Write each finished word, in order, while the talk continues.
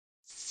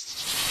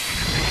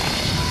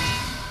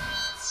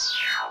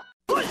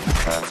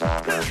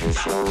Welcome,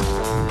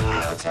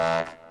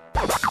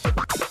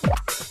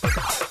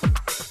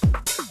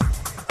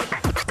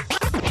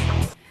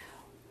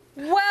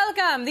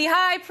 the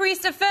High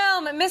Priest of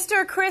Film,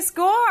 Mr. Chris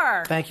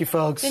Gore. Thank you,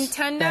 folks.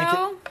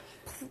 Nintendo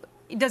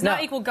does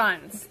not equal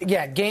guns.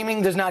 Yeah,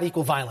 gaming does not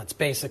equal violence,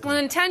 basically. Well,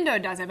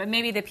 Nintendo doesn't, but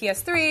maybe the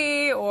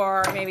PS3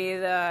 or maybe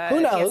the Who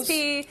knows?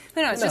 PSP.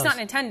 Who knows? It's just not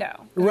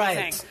Nintendo.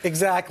 Right,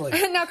 exactly.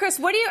 Now, Chris,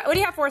 what do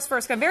you have for us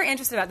first? I'm very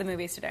interested about the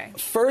movies today.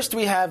 First,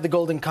 we have The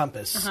Golden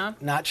Compass.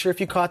 Not sure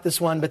if you caught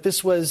this one, but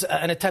this was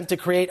an attempt to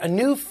create a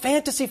new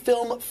fantasy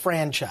film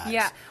franchise.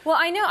 Yeah. Well,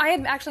 I know I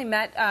had actually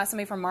met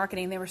somebody from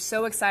marketing. They were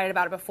so excited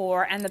about it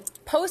before. And the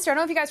poster, I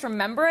don't know if you guys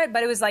remember it,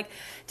 but it was like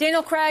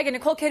Daniel Craig and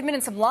Nicole Kidman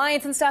and some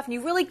lions and stuff, and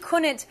you really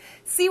couldn't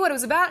see what it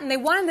was about. And they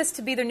wanted this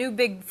to be their new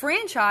big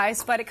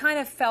franchise, but it kind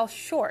of fell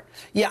short.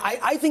 Yeah,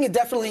 I think it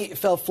definitely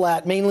fell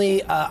flat,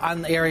 mainly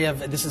on the area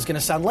of, this is going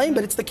to sound lame,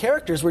 but it's the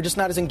characters were just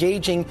not as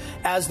engaging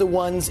as the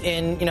ones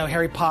in,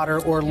 Harry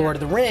Potter or Lord of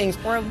the Rings.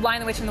 Or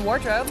Lion, the Witch, and the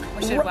Wardrobe,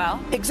 which did well.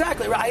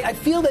 Exactly. Right. I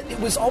feel that it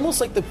was almost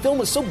like the film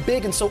was so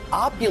big and so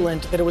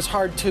opulent that it was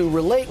hard to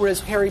relate, whereas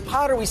Harry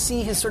Potter, we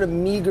see his sort of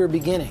meager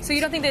beginnings. So you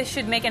don't think they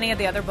should make any of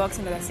the other books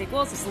into the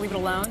sequels? Just leave it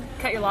alone?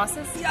 Cut your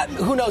losses? Yeah,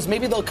 who knows?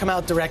 Maybe they'll come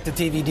out direct to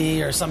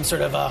DVD or some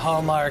sort of a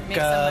Hallmark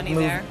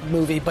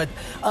movie. But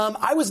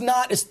I was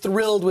not as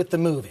thrilled with the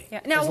movie. Yeah.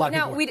 Now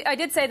I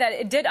did say that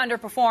it did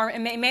underperform.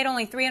 It made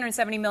only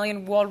 $370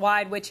 million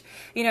worldwide, which,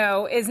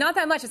 is not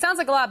that much. It sounds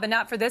like a lot, but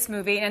not for this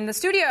movie. And the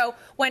studio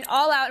went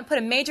all out and put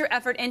a major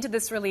effort into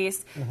this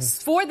release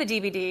for the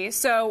DVD.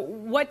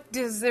 So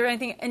is there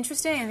anything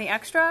interesting, anything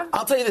extra?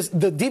 I'll tell you this.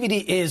 The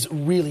DVD is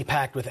really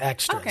packed with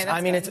extras. Okay,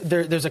 I mean,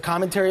 there's a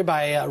commentary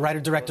by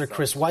writer-director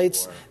Chris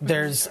Weitz.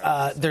 There's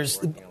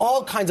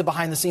all kinds of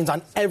behind-the-scenes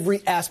on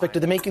every aspect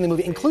of the making of the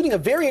movie, including a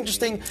very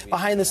interesting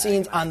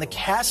behind-the-scenes on the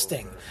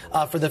casting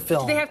for the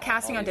film. Do they have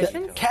casting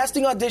auditions?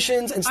 Casting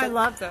auditions and stuff. I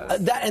love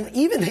those. And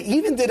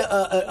even did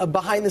a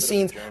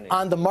behind-the-scenes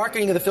on the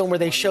marketing of the film where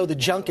they show the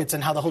junkets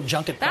and how the whole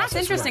junket process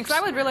That's interesting, works.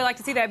 because I would really like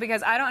to see that,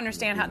 because I don't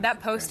understand how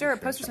that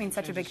posters mean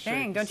such a big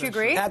thing. Don't you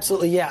agree?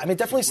 Absolutely, yeah. I mean, it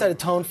definitely set a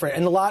tone for it.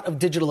 And a lot of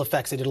digital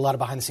effects. They did a lot of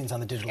behind-the-scenes on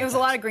the digital effects. It was a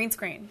lot of green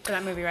screen for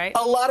that movie, right?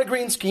 A lot of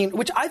green screen,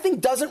 which I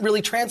think doesn't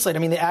really translate. I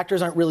mean, the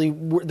actors aren't really,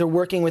 they're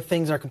working with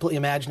things that are completely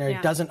imaginary. Yeah.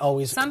 It doesn't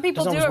always Some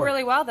people do it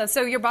really well, though.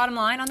 So your bottom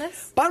line on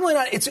this? Bottom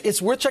line,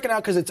 it's worth checking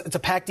out because it's a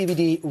packed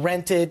DVD.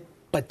 Rent it,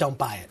 but don't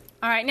buy it.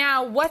 All right,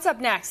 now, what's up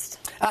next?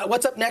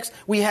 What's up next?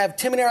 We have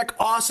Tim and Eric,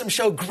 awesome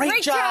show,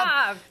 great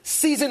job,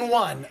 Season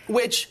 1,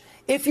 which,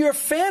 if you're a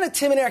fan of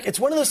Tim and Eric, it's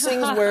one of those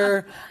things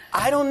where,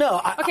 I don't know,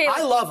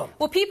 I love them.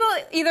 Well, people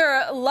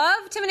either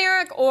love Tim and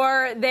Eric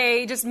or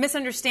they just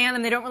misunderstand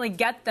them, they don't really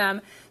get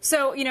them.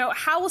 So,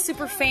 how will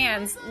super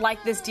fans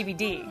like this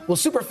DVD? Well,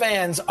 super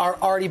fans are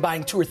already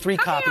buying 2 or 3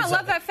 copies of it. I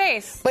love that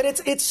face. But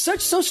it's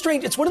so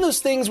strange. It's one of those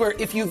things where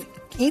if you've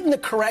eaten the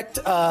correct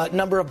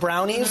number of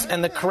brownies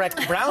and the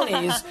correct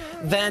brownies,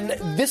 then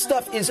this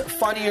stuff is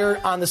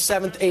funnier on the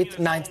 7th, 8th,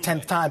 9th,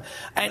 10th time.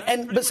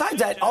 And besides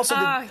that, also...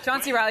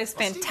 John C. Reilly's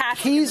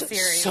fantastic in the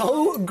series.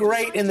 So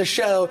great in the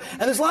show.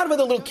 And there's a lot of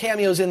other little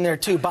cameos in there,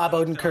 too. Bob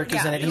Odenkirk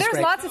is in it. He's there's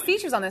great. Lots of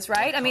features on this,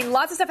 right? I mean,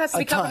 lots of stuff has to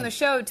be cut from the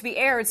show to be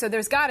aired, so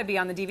there's got to be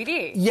on the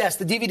DVD. Yes,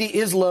 the DVD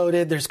is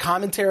loaded. There's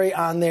commentary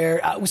on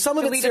there. Some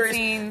of it's serious.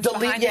 Scenes,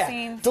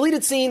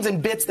 deleted scenes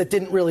and bits that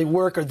didn't really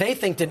work or they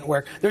think didn't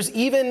work. There's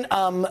even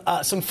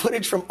some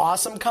footage from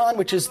AwesomeCon,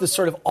 which is the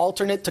sort of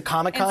alternate to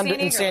Comic-Con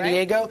in San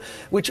Diego,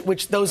 right?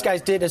 which those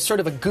guys did as sort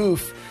of a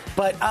goof.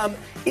 But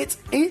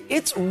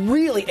it's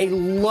really a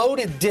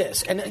loaded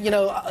disc, and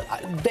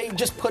they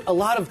just put a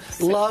lot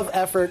of love,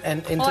 effort,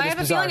 and into this. I have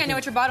a feeling I know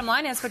what your bottom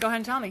line is, but go ahead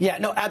and tell me. Yeah,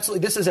 no,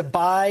 absolutely. This is a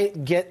buy,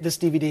 get this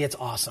DVD. It's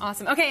awesome.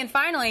 Awesome. Okay, and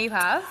finally you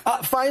have.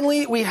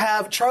 Finally, we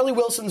have Charlie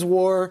Wilson's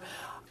War.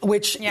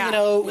 Which,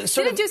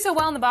 didn't do so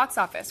well in the box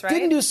office, right?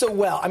 Didn't do so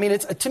well. I mean,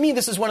 to me,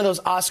 this is one of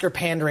those Oscar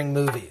pandering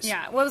movies.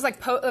 Yeah, well, it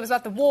was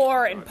about the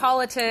war and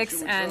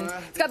politics, and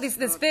it's got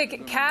this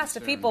big cast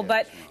of people.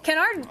 But can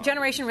our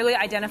generation really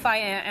identify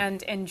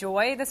and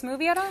enjoy this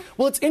movie at all?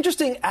 Well, it's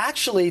interesting,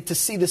 actually, to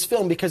see this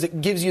film because it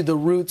gives you the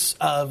roots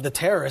of the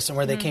terrorists and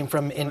where they came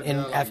from in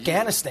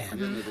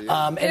Afghanistan.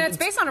 And it's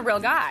based on a real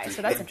guy,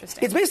 so that's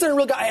interesting. It's based on a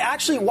real guy.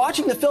 Actually,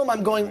 watching the film,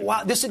 I'm going,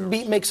 wow, this would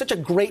make such a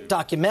great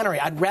documentary.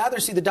 I'd rather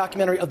see the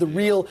documentary of the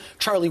real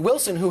Charlie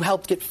Wilson, who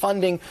helped get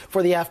funding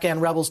for the Afghan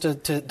rebels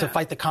to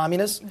fight the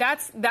communists.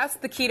 That's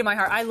the key to my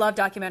heart. I love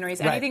documentaries.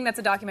 Right. Anything that's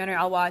a documentary,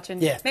 I'll watch.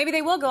 And maybe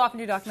they will go off and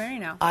do a documentary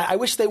now. I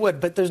wish they would,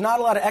 but there's not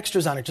a lot of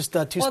extras on it, just 2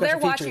 special features. Well, they're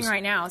watching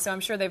right now, so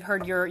I'm sure they've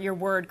heard your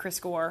word, Chris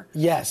Gore.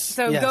 Yes.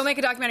 So go make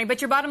a documentary. But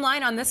your bottom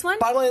line on this one?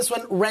 Bottom line on this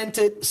one, rent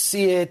it,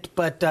 see it,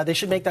 but they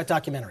should make that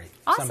documentary.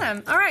 Awesome.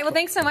 Someday. All right. Well,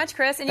 thanks so much,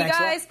 Chris. And you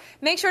guys,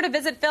 make sure to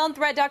visit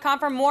filmthreat.com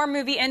for more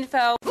movie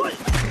info.